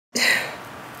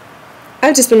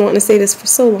I've just been wanting to say this for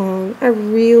so long. I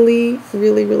really,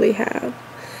 really, really have.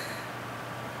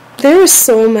 There is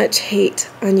so much hate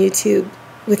on YouTube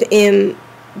within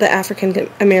the African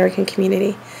American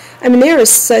community. I mean, there is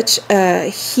such a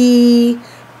he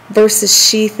versus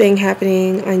she thing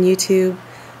happening on YouTube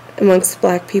amongst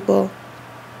black people.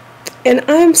 And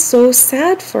I'm so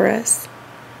sad for us.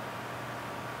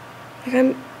 Like,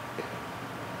 I'm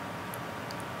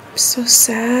so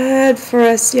sad for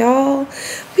us, y'all.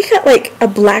 We got like a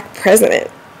black president.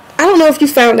 I don't know if you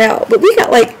found out, but we got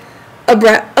like a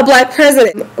black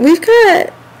president. We've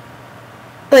got,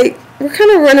 like, we're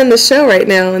kind of running the show right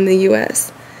now in the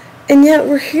U.S. And yet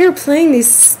we're here playing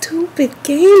these stupid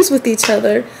games with each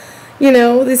other. You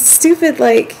know, this stupid,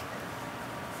 like,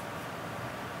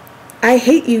 I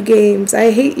hate you games. I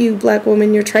hate you, black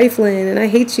woman, you're trifling. And I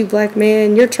hate you, black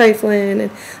man, you're trifling.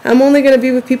 And I'm only going to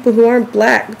be with people who aren't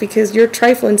black because you're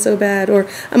trifling so bad. Or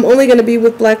I'm only going to be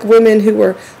with black women who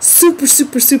are super,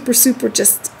 super, super, super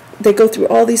just, they go through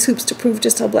all these hoops to prove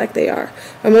just how black they are.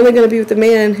 I'm only going to be with a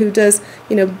man who does,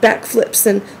 you know, backflips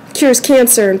and cures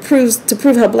cancer and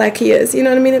prove how black he is. You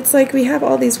know what I mean? It's like we have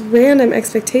all these random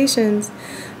expectations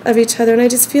of each other. And I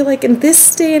just feel like in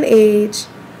this day and age,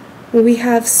 when we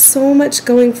have so much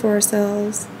going for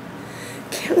ourselves,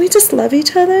 can't we just love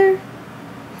each other?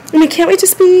 I mean, can't we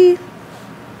just be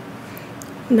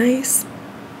nice?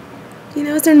 You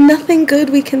know, is there nothing good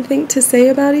we can think to say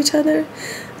about each other?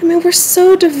 I mean, we're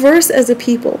so diverse as a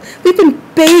people. We've been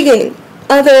begging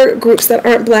other groups that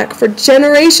aren't black for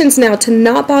generations now to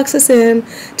not box us in,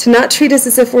 to not treat us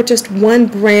as if we're just one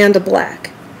brand of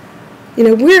black. You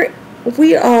know,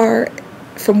 we are,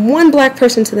 from one black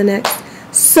person to the next,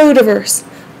 so diverse,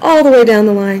 all the way down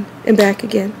the line and back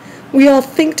again. We all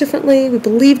think differently, we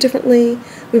believe differently,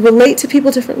 we relate to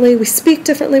people differently, we speak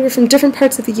differently, we're from different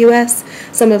parts of the U.S.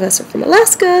 Some of us are from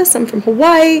Alaska, some from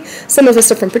Hawaii, some of us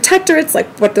are from protectorates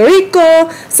like Puerto Rico,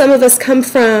 some of us come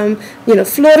from, you know,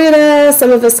 Florida, some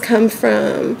of us come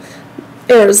from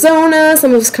Arizona,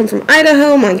 some of us come from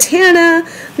Idaho, Montana.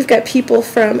 We've got people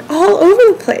from all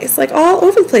over the place, like all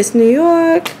over the place, New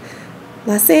York,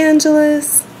 Los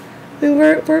Angeles. I mean,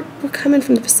 we're coming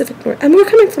from the Pacific North. I mean, we're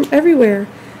coming from everywhere.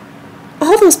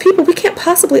 All those people, we can't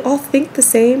possibly all think the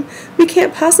same. We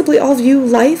can't possibly all view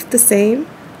life the same.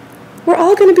 We're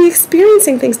all going to be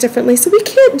experiencing things differently, so we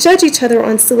can't judge each other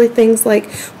on silly things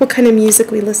like what kind of music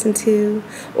we listen to,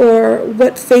 or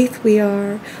what faith we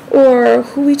are, or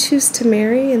who we choose to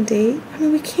marry and date. I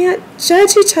mean, we can't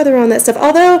judge each other on that stuff.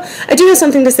 Although, I do have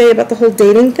something to say about the whole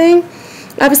dating thing.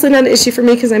 Obviously not an issue for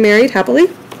me because I'm married happily.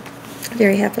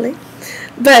 Very happily.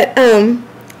 But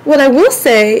what I will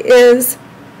say is,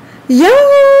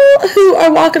 y'all who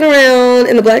are walking around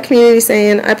in the black community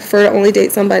saying, I prefer to only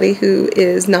date somebody who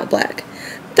is not black.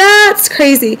 That's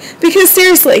crazy. Because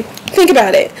seriously, think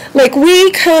about it. Like,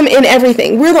 we come in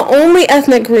everything. We're the only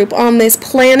ethnic group on this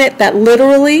planet that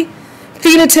literally,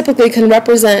 phenotypically can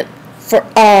represent for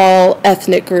all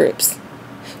ethnic groups.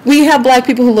 We have black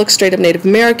people who look straight up Native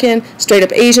American, straight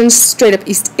up Asian, straight up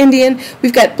East Indian.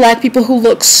 We've got black people who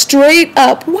look straight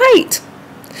up white.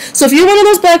 So if you're one of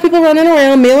those black people running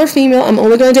around, male or female, I'm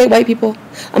only going to date white people.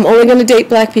 I'm only going to date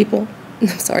black people. I'm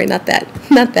sorry, not that.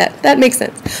 Not that. That makes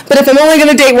sense. But if I'm only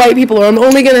going to date white people, or I'm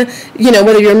only going to, you know,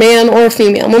 whether you're a man or a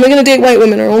female, I'm only going to date white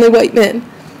women or only white men.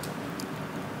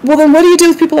 Well, then what do you do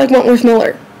with people like Wentworth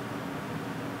Miller?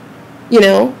 You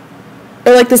know?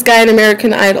 Or like this guy in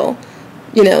American Idol.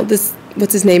 You know, this,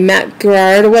 what's his name, Matt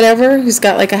Gerard or whatever, who's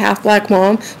got like a half-black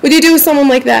mom. What do you do with someone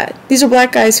like that? These are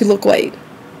black guys who look white.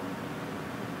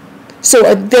 So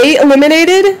are they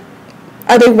eliminated?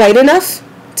 Are they white enough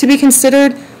to be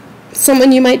considered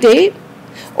someone you might date?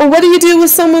 Or what do you do with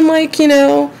someone like, you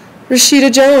know,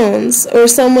 Rashida Jones, or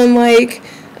someone like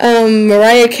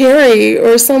Mariah Carey,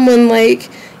 or someone like,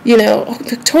 you know,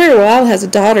 Victoria Royale has a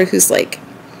daughter who's like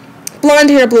blonde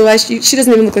hair, blue eyes. She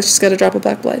doesn't even look like she's got a drop of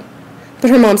black blood. But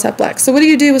her mom's half black. So what do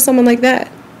you do with someone like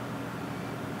that?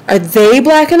 Are they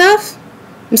black enough?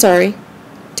 I'm sorry.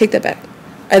 Take that back.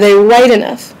 Are they white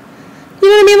enough? You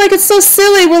know what I mean? Like, it's so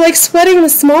silly. We're like sweating the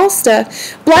small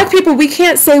stuff. Black people, we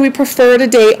can't say we prefer to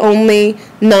date only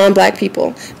non-black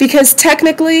people. Because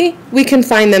technically, we can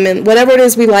find them in whatever it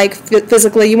is we like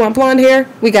physically. You want blonde hair?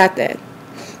 We got that.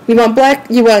 You want black,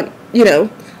 you want, you know,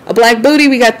 a black booty?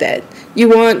 We got that. You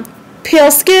want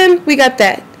pale skin? We got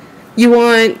that. You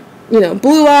want, you know,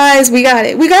 blue eyes, we got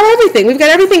it. We got everything. We've got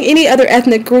everything any other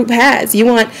ethnic group has. You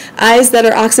want eyes that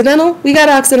are Occidental? We got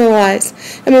Occidental eyes.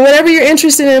 I mean, whatever you're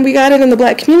interested in, we got it in the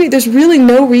black community. There's really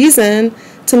no reason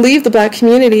to leave the black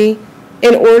community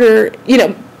in order, you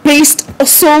know, based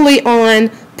solely on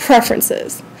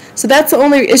preferences. So that's the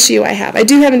only issue I have. I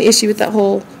do have an issue with that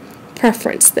whole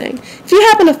preference thing. If you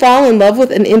happen to fall in love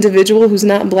with an individual who's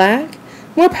not black,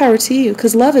 more power to you,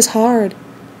 because love is hard.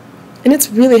 And it's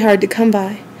really hard to come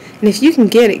by. And if you can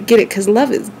get it, because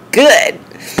love is good.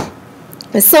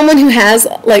 As someone who has,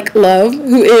 like, love,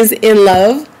 who is in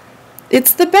love,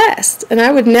 it's the best. And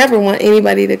I would never want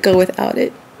anybody to go without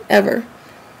it, ever.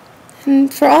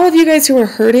 And for all of you guys who are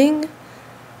hurting,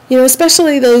 you know,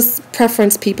 especially those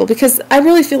preference people, because I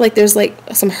really feel like there's, like,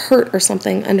 some hurt or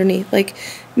something underneath. Like,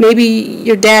 maybe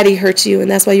your daddy hurt you, and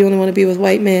that's why you only want to be with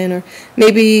white men. Or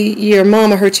maybe your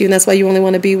mama hurt you, and that's why you only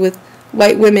want to be with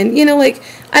white women. You know, like,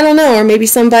 I don't know. Or maybe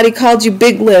somebody called you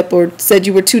big lip or said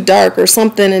you were too dark or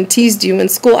something and teased you in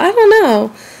school. I don't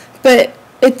know. But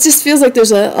it just feels like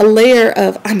there's a layer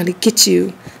of, I'm going to get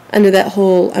you, under that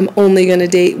whole, I'm only going to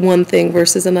date one thing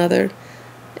versus another.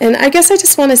 And I guess I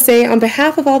just want to say, on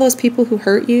behalf of all those people who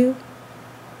hurt you,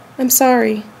 I'm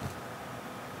sorry.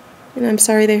 And I'm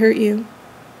sorry they hurt you.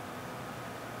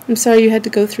 I'm sorry you had to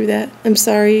go through that. I'm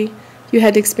sorry you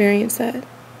had to experience that.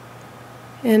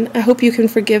 And I hope you can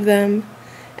forgive them.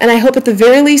 And I hope at the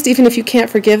very least, even if you can't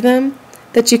forgive them,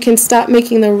 that you can stop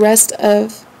making the rest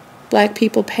of black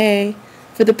people pay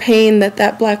for the pain that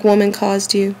that black woman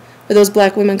caused you, or those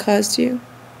black women caused you.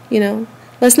 You know,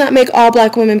 let's not make all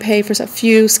black women pay for a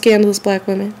few scandalous black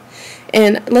women.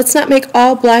 And let's not make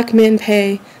all black men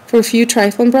pay for a few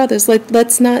trifling brothers.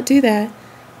 Let's not do that.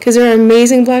 Because there are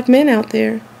amazing black men out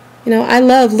there. You know, I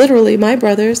love, literally, my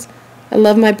brothers. I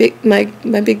love my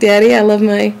big daddy. I love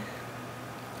my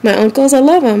uncles. I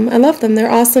love them. I love them.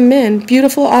 They're awesome men.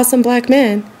 Beautiful, awesome black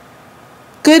men.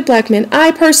 Good black men.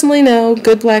 I personally know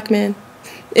good black men.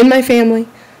 In my family,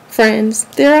 friends.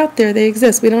 They're out there. They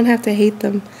exist. We don't have to hate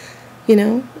them, you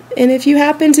know. And if you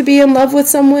happen to be in love with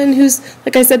someone who's,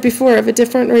 like I said before, of a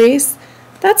different race,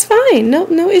 that's fine.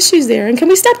 No issues there. And can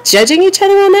we stop judging each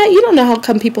other on that? You don't know how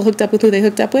come people hooked up with who they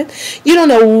hooked up with. You don't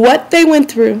know what they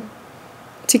went through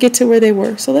to get to where they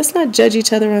were. So let's not judge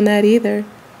each other on that either,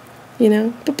 you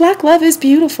know. But black love is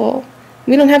beautiful.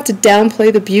 We don't have to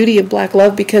downplay the beauty of black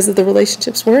love because of the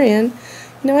relationships we're in.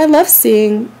 You know, I love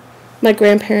seeing my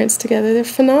grandparents together. They're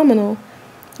phenomenal.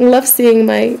 I love seeing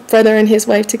my brother and his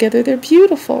wife together. They're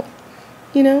beautiful,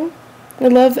 you know. I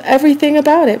love everything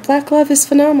about it. Black love is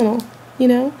phenomenal, you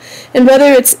know. And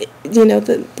whether it's, you know,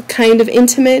 the kind of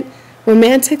intimate,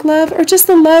 romantic love, or just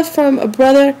the love from a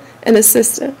brother and a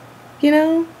sister, you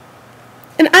know.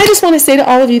 And I just want to say to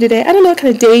all of you today, I don't know what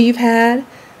kind of day you've had,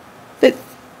 but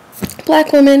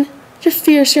black women, you're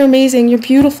fierce, you're amazing, you're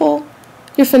beautiful,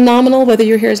 you're phenomenal, whether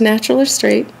your hair is natural or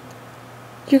straight.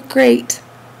 You're great,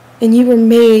 and you were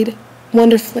made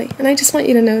wonderfully, and I just want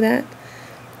you to know that.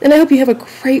 And I hope you have a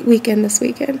great weekend this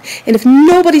weekend. And if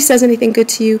nobody says anything good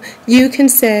to you, you can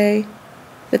say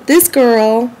that this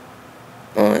girl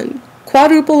on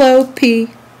quadruple OP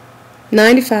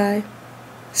 95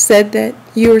 said that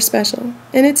you were special,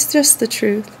 and it's just the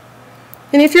truth.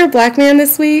 And if you're a black man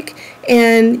this week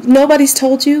and nobody's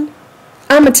told you,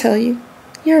 I'm going to tell you,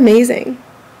 you're amazing.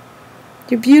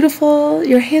 You're beautiful,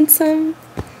 you're handsome,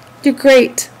 you're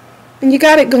great, and you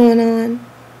got it going on.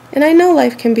 And I know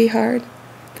life can be hard,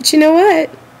 but you know what?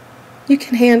 You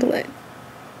can handle it.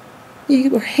 You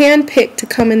were handpicked to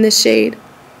come in this shade.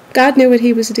 God knew what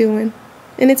he was doing,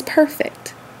 and it's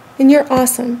perfect. And you're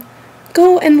awesome.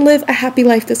 Go and live a happy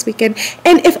life this weekend.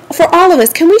 And if, for all of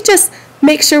us, can we just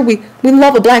make sure we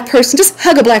love a black person? Just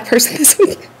hug a black person this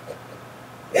weekend.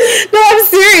 No, I'm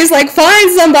serious. Like,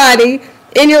 find somebody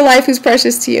in your life who's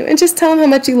precious to you and just tell them how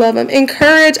much you love them.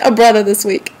 Encourage a brother this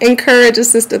week. Encourage a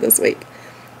sister this week.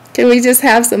 Can we just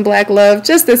have some black love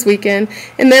just this weekend?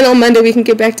 And then on Monday we can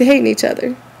get back to hating each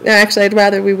other. Actually, I'd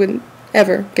rather we wouldn't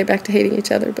ever get back to hating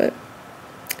each other, but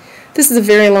this is a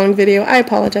very long video. I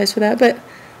apologize for that, but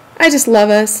I just love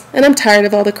us, and I'm tired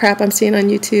of all the crap I'm seeing on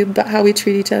YouTube about how we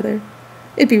treat each other.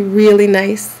 It'd be really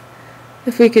nice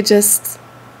if we could just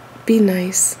be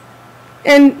nice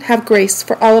and have grace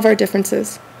for all of our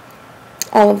differences.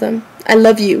 All of them. I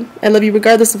love you. I love you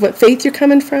regardless of what faith you're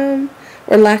coming from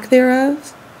or lack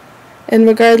thereof, and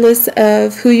regardless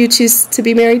of who you choose to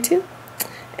be married to,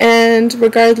 and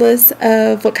regardless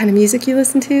of what kind of music you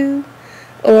listen to,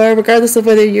 or regardless of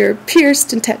whether you're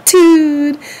pierced and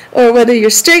tattooed, or whether you're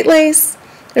straight-laced,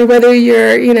 or whether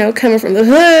you're, you know, coming from the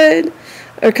hood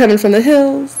or coming from the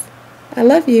hills. I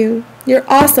love you. You're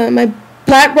awesome. My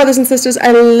black brothers and sisters,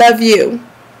 I love you.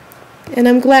 And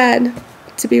I'm glad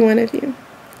to be one of you.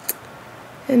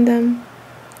 And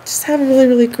just have a really,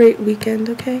 really great weekend,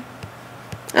 okay?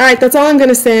 Alright, that's all I'm going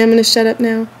to say. I'm going to shut up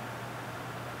now.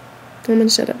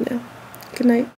 Good night.